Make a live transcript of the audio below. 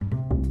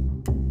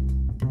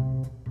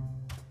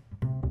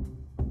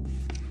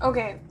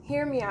Okay,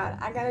 hear me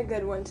out. I got a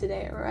good one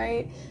today,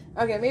 alright?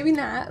 Okay, maybe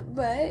not,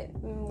 but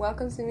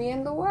welcome to me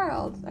in the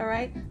world,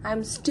 alright?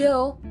 I'm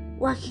still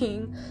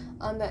working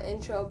on the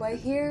intro, but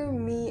hear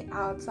me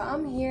out. So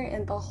I'm here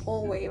in the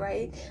hallway,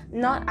 right?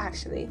 Not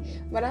actually,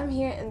 but I'm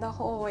here in the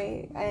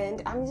hallway,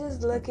 and I'm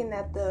just looking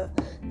at the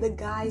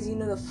guys,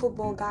 the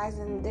football guys,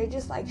 and they're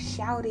just like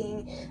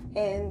shouting,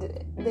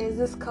 and there's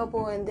this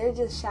couple, and they're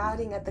just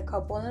shouting at the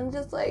couple, and I'm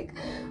just like,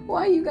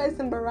 why are you guys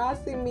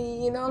embarrassing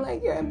me?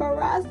 Like, you're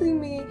embarrassing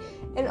me.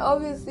 And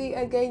obviously,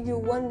 again, you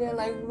wonder,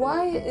 like,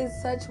 why is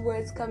such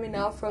words coming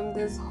out from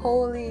this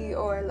holy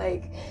or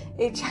like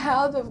a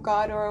child of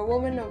God or a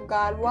woman of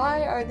God?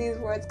 Why are these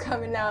words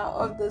coming out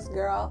of this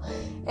girl?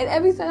 And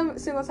every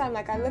single time,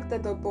 like, I looked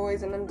at the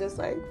boys and I'm just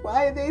like,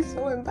 why are they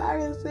so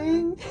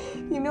embarrassing?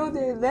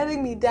 They're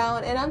letting me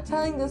down. And I'm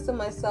telling this to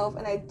myself,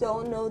 and I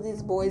don't know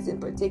these boys in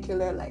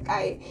particular. Like,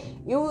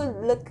 you would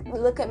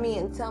look at me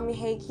and tell me,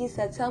 hey,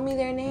 Kisa, tell me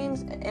their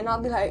names, and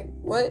I'll be like,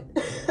 what?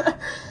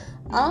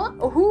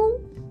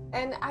 Who?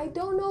 And I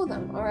don't know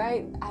them,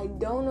 alright? I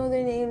don't know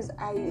their names.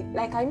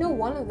 I know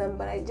one of them,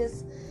 but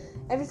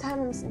every time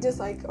I'm just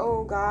like,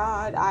 oh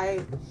God,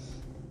 I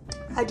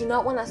do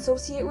not want to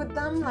associate with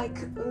them.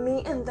 Like,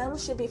 me and them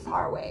should be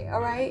far away,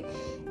 alright?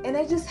 And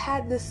I just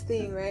had this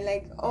thing, right?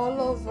 Like, all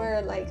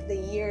over, like, the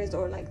years,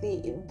 or like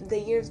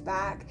the years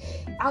back,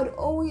 I would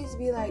always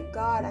be like,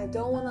 God, I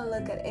don't want to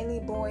look at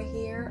any boy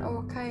here,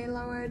 okay,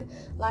 Lord?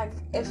 Like,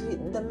 if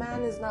the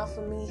man is not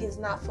for me, he's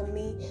not for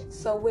me,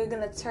 so we're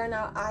gonna turn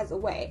our eyes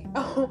away.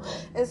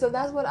 And so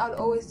that's what I would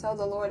always tell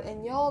the Lord.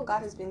 And y'all,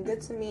 God has been good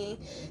to me.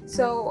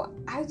 So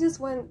I just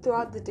went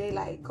throughout the day,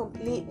 like,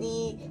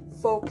 completely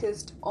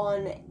focused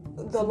on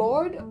the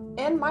Lord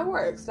and my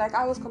works. Like,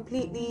 I was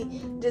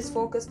completely just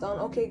focused on,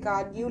 okay,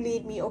 God, you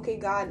lead me. Okay,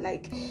 God,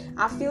 like,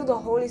 I feel the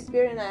Holy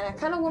Spirit, and I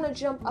kind of want to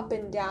jump up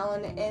and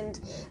down. And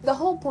the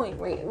whole point,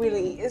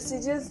 really, is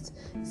to just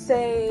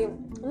say,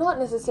 not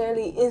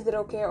necessarily is it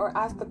okay, or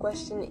ask the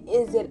question,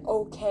 is it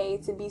okay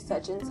to be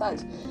such and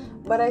such?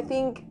 But I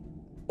think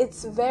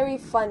it's very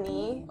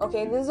funny.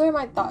 Okay, these are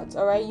my thoughts,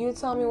 alright? You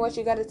tell me what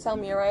you gotta tell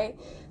me, alright?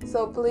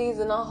 So please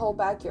do not hold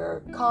back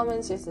your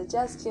comments, your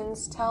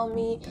suggestions. Tell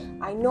me.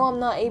 I know I'm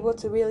not able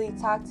to really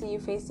talk to you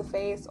face to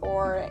face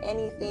or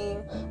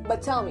anything,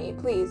 but tell me,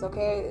 please,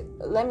 okay?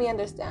 Let me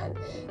understand.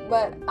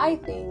 But I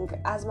think,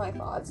 as my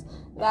thoughts,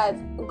 that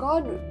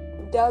God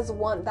does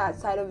want that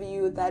side of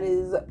you that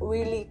is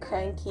really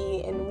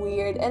cranky and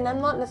weird. And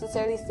I'm not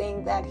necessarily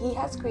saying that He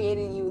has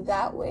created you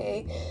that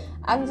way.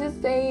 I'm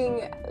just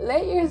saying,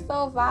 let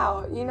yourself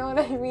out. You know what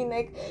I mean?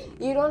 Like,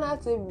 you don't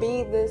have to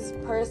be this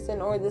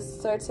person or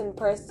this certain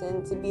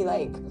person to be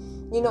like,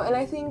 and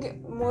I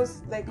think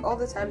most, like, all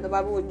the time the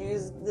Bible would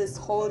use this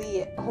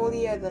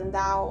holier than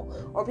thou,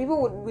 or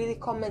people would really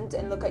comment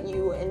and look at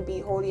you and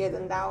be holier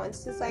than thou. And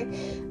it's just like,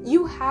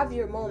 you have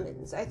your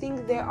moments. I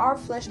think there are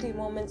fleshly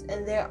moments,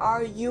 and there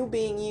are you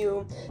being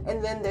you,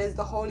 and then there's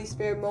the Holy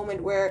Spirit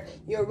moment where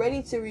you're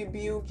ready to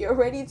rebuke, you're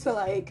ready to,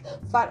 like,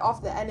 fight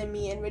off the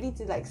enemy, and ready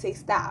to, like, say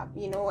stop,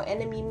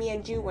 enemy, me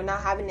and you, we're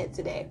not having it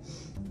today.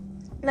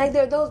 Like,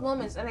 there are those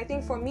moments, and I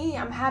think for me,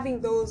 I'm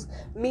having those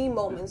me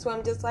moments where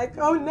I'm just like,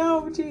 oh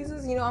no,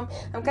 Jesus, I'm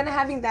kind of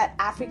having that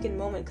African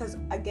moment, because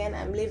again,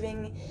 I'm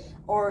living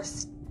or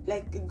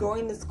like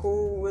going to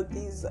school with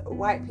these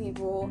white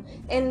people,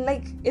 and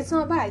like, it's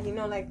not bad,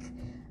 like,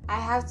 I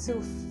have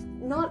to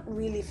not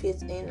really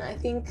fit in. I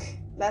think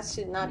that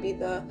should not be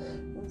the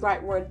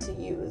right word to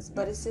use,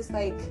 but it's just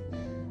like,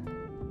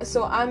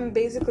 so I'm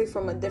basically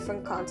from a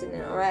different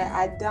continent, alright?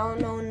 I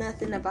don't know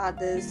nothing about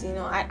this,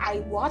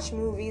 I watch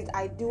movies,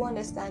 I do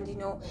understand,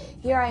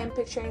 here I am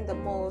picturing the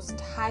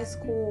most high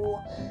school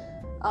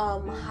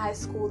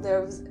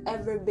there's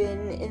ever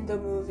been in the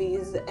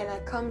movies, and I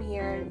come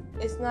here, and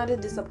it's not a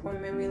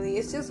disappointment, really.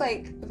 It's just,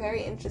 like,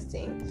 very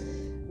interesting.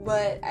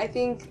 But I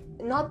think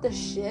not the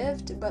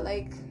shift, but,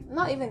 like,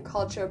 not even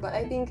culture, but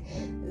I think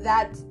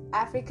that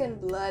African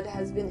blood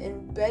has been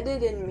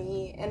embedded in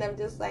me, and I'm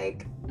just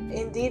like,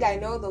 indeed I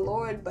know the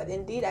Lord, but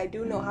indeed I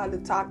do know how to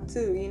talk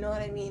too, you know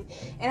what I mean?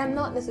 And I'm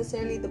not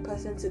necessarily the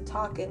person to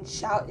talk and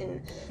shout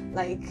and,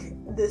 like,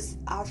 this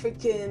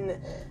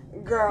African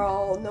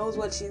girl knows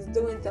what she's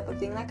doing type of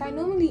thing. Like, I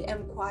normally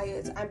am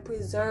quiet. I'm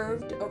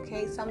preserved,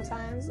 okay,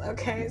 sometimes,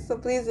 okay? So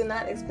please do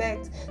not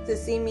expect to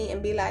see me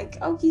and be like,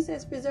 oh, he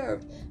says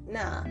preserved.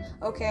 Nah,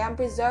 okay? I'm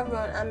preserved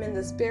when I'm in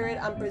the spirit.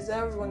 I'm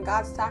preserved when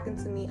God's talking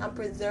to me. I'm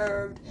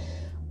preserved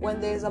when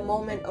there's a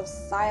moment of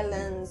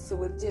silence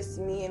with just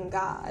me and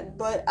God.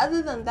 But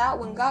other than that,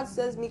 when God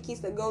says,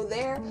 Mikisa, go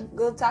there,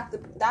 go talk to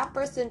that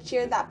person,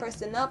 cheer that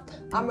person up,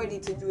 I'm ready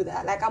to do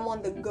that. Like, I'm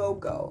on the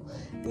go,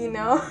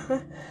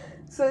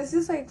 So it's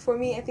just like, for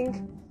me, I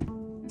think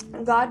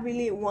God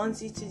really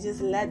wants you to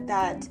just let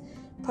that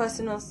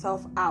personal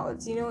self out.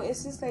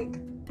 It's just like,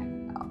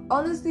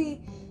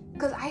 honestly,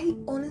 because I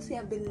honestly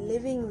have been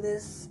living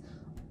this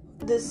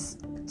this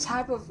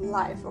type of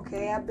life,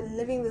 okay? I've been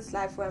living this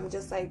life where I'm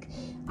just like,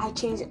 I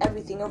change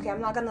everything. Okay,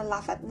 I'm not gonna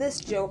laugh at this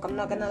joke, I'm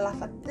not gonna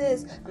laugh at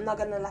this, I'm not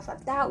gonna laugh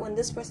at that. When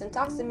this person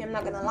talks to me, I'm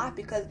not gonna laugh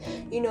because,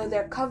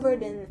 they're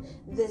covered in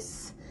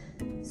this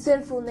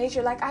sinful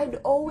nature. Like, I'd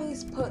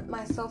always put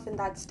myself in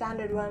that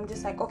standard where I'm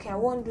just like, okay, I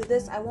won't do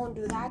this, I won't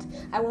do that,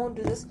 I won't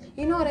do this.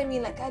 You know what I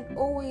mean? Like, I'd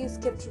always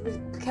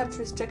kept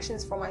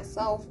restrictions for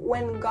myself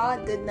when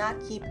God did not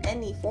keep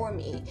any for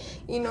me.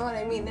 You know what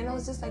I mean? And I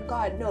was just like,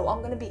 God, no,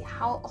 I'm gonna be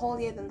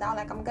holier than thou.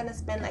 Like, I'm gonna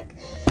spend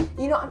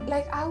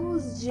I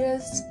was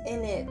just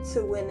in it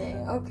to win it,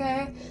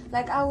 okay?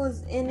 Like, I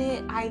was in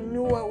it, I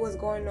knew what was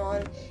going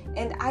on,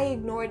 and I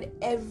ignored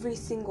every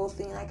single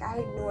thing. Like, I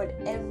ignored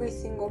every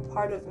single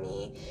part of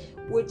me,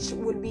 which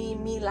would be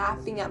me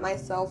laughing at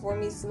myself or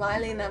me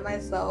smiling at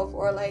myself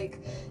or like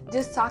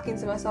just talking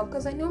to myself,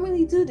 because I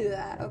normally do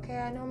that, okay?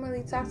 I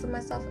normally talk to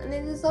myself, and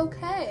it is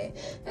okay.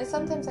 And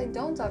sometimes I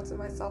don't talk to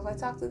myself, I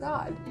talk to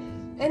God,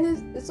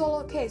 and it's all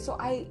okay. So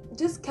I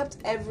just kept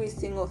every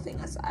single thing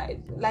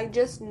aside. Like,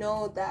 just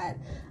know that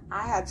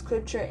I had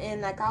scripture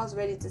in, like, I was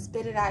ready to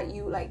spit it at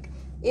you. Like,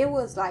 it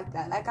was like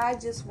that. Like, I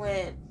just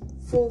went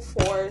full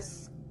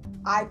force.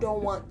 I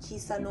don't want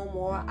Kisa no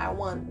more. I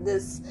want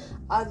this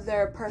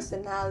other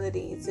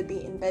personality to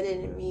be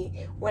embedded in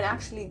me, when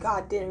actually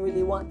God didn't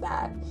really want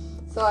that.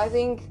 So I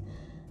think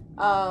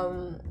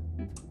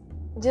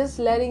just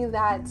letting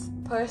that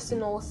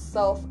personal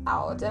self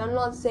out. And I'm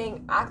not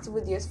saying act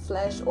with your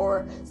flesh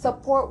or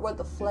support what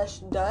the flesh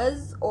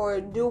does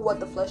or do what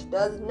the flesh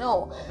does.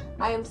 No,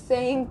 I am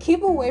saying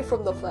keep away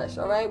from the flesh,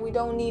 all right? We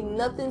don't need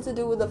nothing to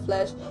do with the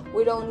flesh.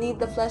 We don't need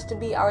the flesh to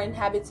be our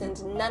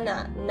inhabitant. None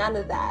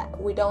of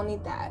that. We don't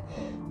need that.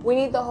 We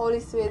need the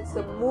Holy Spirit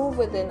to move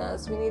within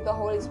us. We need the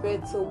Holy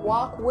Spirit to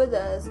walk with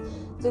us,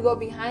 to go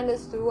behind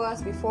us, through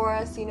us, before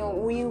us.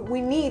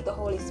 We need the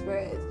Holy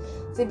Spirit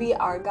to be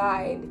our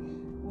guide.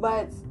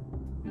 But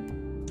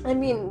I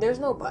mean, there's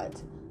no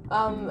but.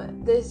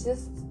 There's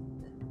just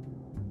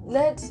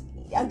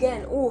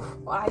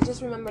I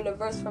just remembered a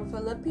verse from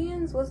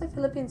Philippians. Was it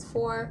Philippians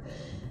 4,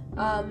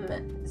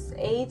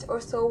 8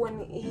 or so,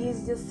 when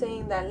he's just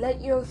saying that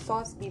let your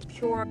thoughts be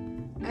pure.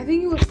 I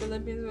think it was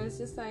Philippians, where it's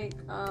just like,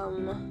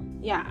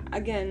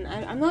 again,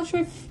 I'm not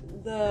sure if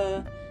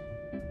the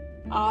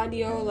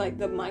audio, like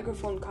the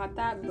microphone caught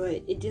that,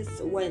 but it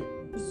just went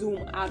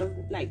zoom out of,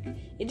 like,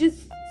 it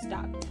just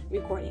stopped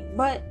recording.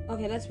 But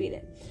okay, let's read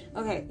it.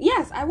 Okay,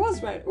 yes, I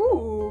was right.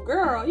 Ooh,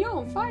 girl, you're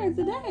on fire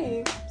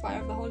today. Fire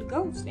of the Holy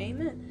Ghost.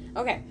 Amen.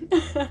 Okay.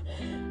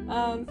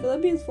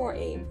 Philippians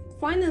 4:8.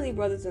 Finally,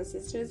 brothers and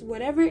sisters,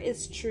 whatever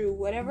is true,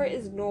 whatever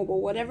is noble,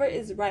 whatever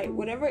is right,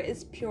 whatever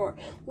is pure,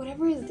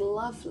 whatever is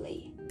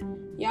lovely.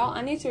 Y'all,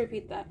 I need to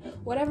repeat that.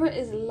 Whatever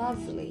is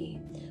lovely,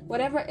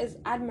 whatever is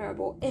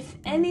admirable, if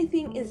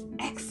anything is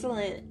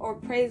excellent or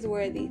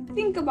praiseworthy,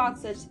 think about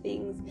such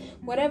things.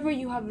 Whatever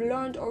you have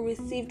learned or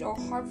received or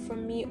heard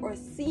from me or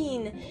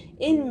seen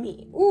in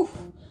me. Oof,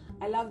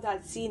 I love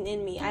that, seen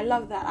in me. I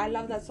love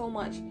that so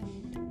much.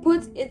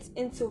 Put it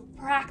into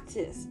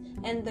practice,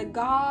 and the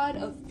God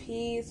of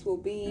peace will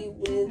be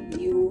with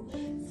you.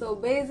 So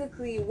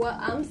basically what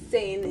I'm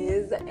saying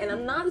is, and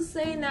I'm not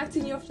saying act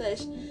in your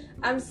flesh,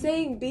 I'm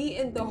saying be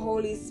in the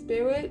Holy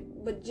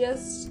Spirit, but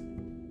just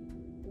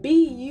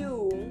be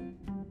you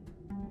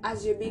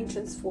as you're being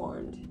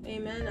transformed.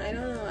 Amen. I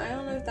don't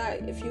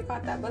know if you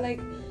got that, but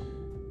like,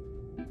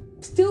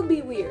 still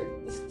be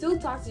weird, still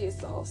talk to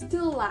yourself,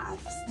 still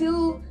laugh,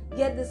 still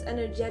get this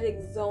energetic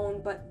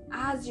zone, but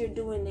as you're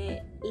doing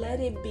it,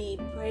 let it be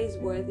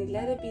praiseworthy,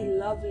 let it be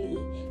lovely,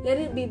 let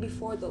it be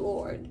before the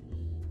Lord.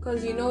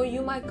 Because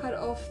you might cut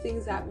off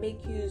things that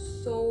make you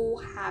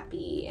so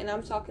happy, and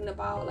I'm talking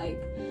about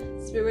like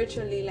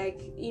spiritually,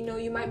 like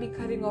you might be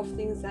cutting off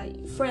things,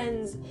 that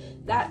friends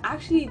that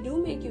actually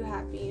do make you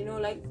happy,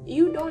 like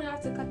you don't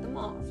have to cut them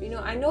off.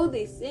 I know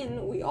they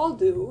sin, we all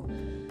do,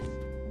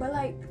 but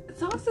like,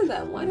 talk to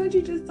them. Why don't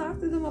you just talk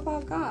to them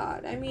about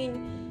God? I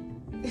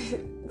mean,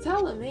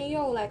 tell them, hey,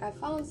 yo, like, I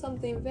found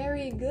something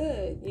very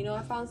good.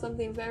 I found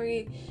something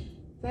very,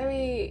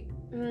 very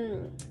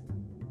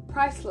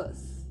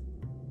priceless,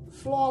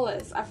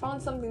 flawless. I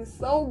found something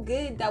so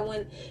good that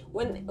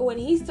when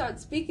he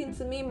starts speaking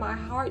to me, my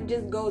heart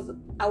just goes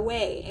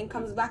away and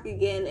comes back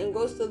again and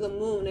goes to the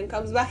moon and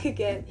comes back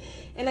again.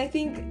 And I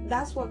think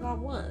that's what God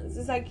wants.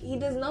 It's like, he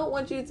does not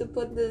want you to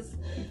put this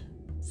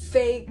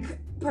fake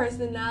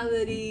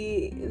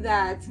personality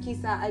that,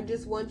 Kisa, I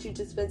just want you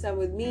to spend time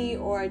with me,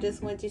 or I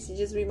just want you to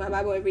just read my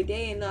Bible every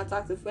day and not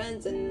talk to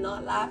friends and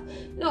not laugh.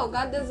 No,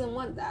 God doesn't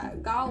want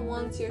that. God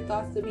wants your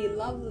thoughts to be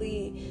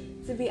lovely,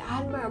 to be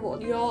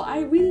admirable. Y'all,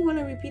 I really want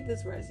to repeat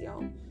this verse,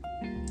 y'all,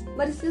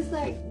 but it's just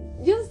like,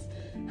 just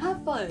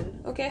have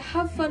fun, okay?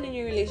 Have fun in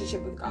your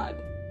relationship with God,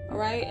 all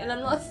right? And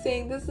I'm not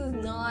saying this is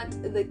not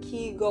the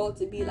key goal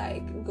to be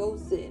like, go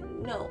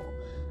sin. No,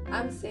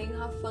 I'm saying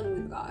have fun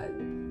with God.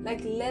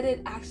 Like, let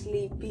it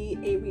actually be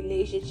a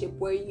relationship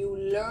where you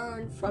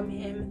learn from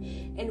him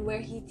and where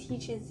he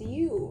teaches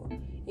you.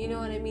 You know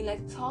what I mean?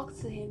 Like, talk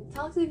to him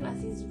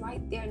as he's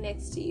right there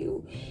next to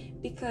you,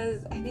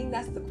 because I think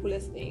that's the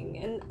coolest thing.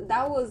 And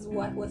that was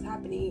what was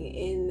happening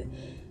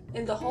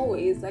in the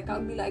hallways. Like,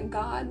 I'd be like,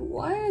 God,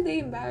 why are they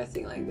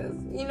embarrassing like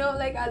this? You know,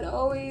 like, I'd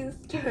always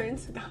turn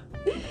to God.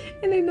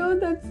 And I know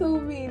that's so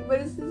mean, but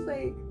it's just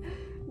like,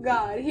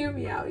 God, hear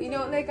me out. You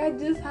know, like, I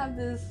just have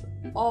this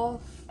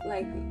off,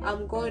 like,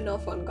 I'm going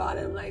off on God,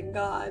 and I'm like,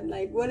 God,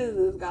 like, what is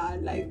this,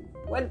 God? Like,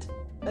 what?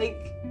 Like,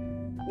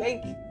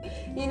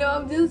 you know,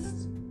 I'm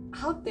just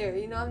out there,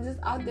 you know, I'm just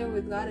out there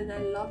with God, and I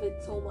love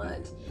it so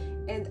much.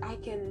 And I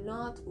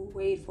cannot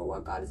wait for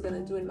what God is going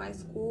to do in my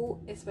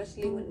school,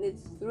 especially when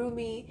it's through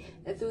me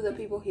and through the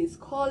people he's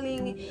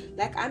calling.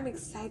 Like, I'm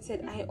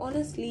excited. I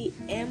honestly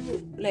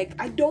am, like,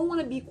 I don't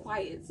want to be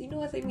quiet. You know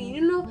what I mean?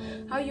 You know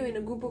how you're in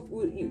a group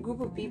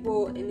of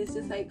people, and it's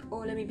just like, oh,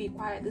 let me be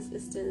quiet this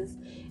instance.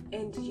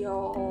 And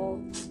y'all,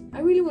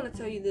 I really want to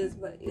tell you this,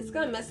 but it's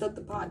going to mess up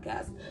the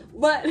podcast.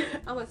 But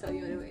I'm going to tell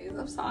you anyways.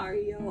 I'm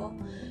sorry, y'all.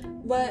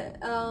 But,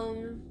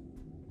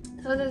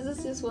 so there's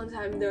this one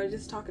time they were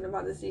just talking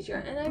about this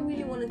teacher, and I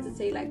really wanted to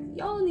say, like,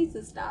 y'all need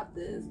to stop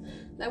this.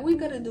 Like, we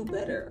gotta do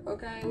better,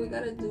 okay? We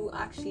gotta do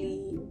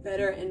actually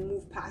better and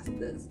move past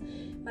this.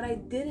 But I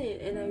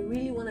didn't, and I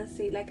really want to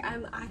say, like,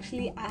 I'm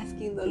actually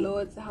asking the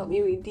Lord to help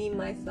me redeem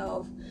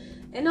myself.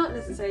 And not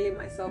necessarily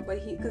myself,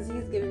 but because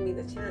he's giving me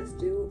the chance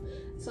to.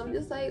 So I'm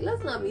just like,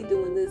 let's not be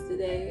doing this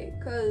today,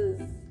 because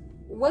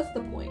what's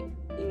the point?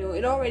 You know,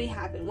 it already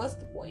happened. What's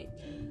the point?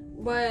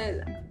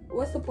 But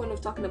what's the point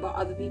of talking about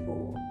other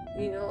people?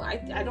 You know,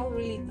 I don't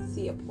really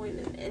see a point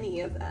in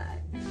any of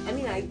that. I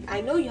mean, I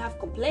know you have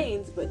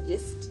complaints, but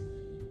just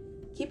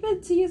keep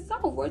it to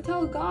yourself, or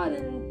tell God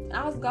and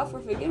ask God for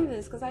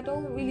forgiveness, because I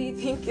don't really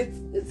think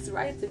it's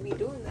right to be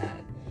doing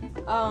that.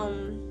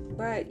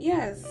 But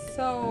yes,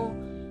 so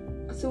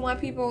to my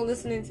people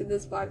listening to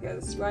this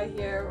podcast right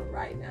here,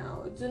 right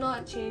now, do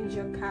not change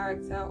your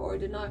character, or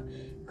do not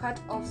cut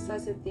off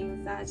certain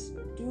things that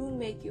do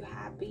make you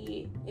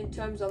happy in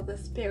terms of the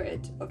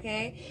spirit,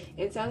 okay?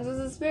 In terms of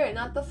the spirit,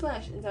 not the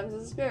flesh. In terms of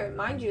the spirit,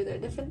 mind you, there are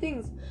different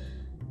things.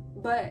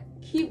 But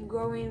keep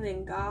growing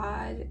in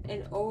God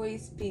and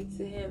always speak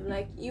to him.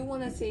 Like, you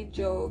want to say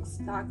jokes,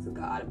 talk to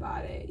God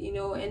about it, you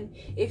know? And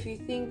if you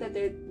think that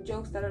they're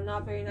jokes that are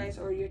not very nice,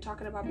 or you're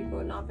talking about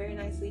people not very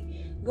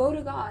nicely, go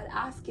to God,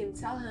 ask him,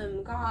 tell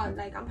him, God,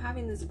 like, I'm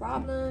having this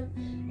problem,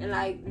 and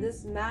like,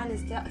 this man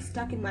is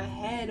stuck in my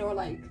head, or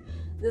like,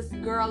 this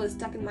girl is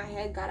stuck in my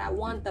head, God, I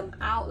want them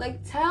out.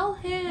 Like, tell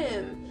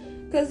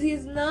him, because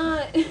he's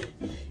not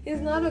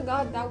a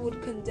God that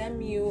would condemn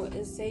you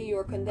and say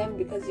you're condemned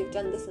because you've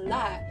done this and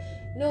that.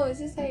 No, it's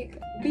just like,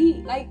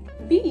 be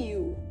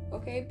you,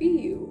 okay? Be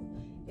you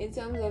in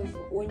terms of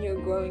when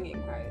you're growing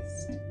in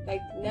Christ.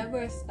 Like,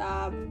 never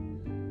stop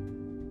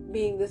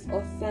being this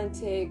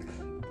authentic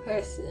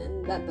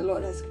person that the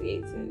Lord has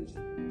created.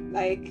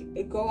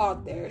 Like, go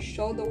out there,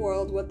 show the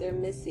world what they're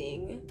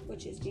missing,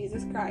 which is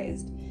Jesus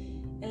Christ,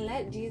 and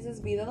let Jesus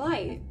be the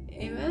light.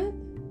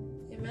 Amen?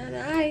 Amen.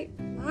 All right.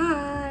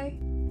 Bye.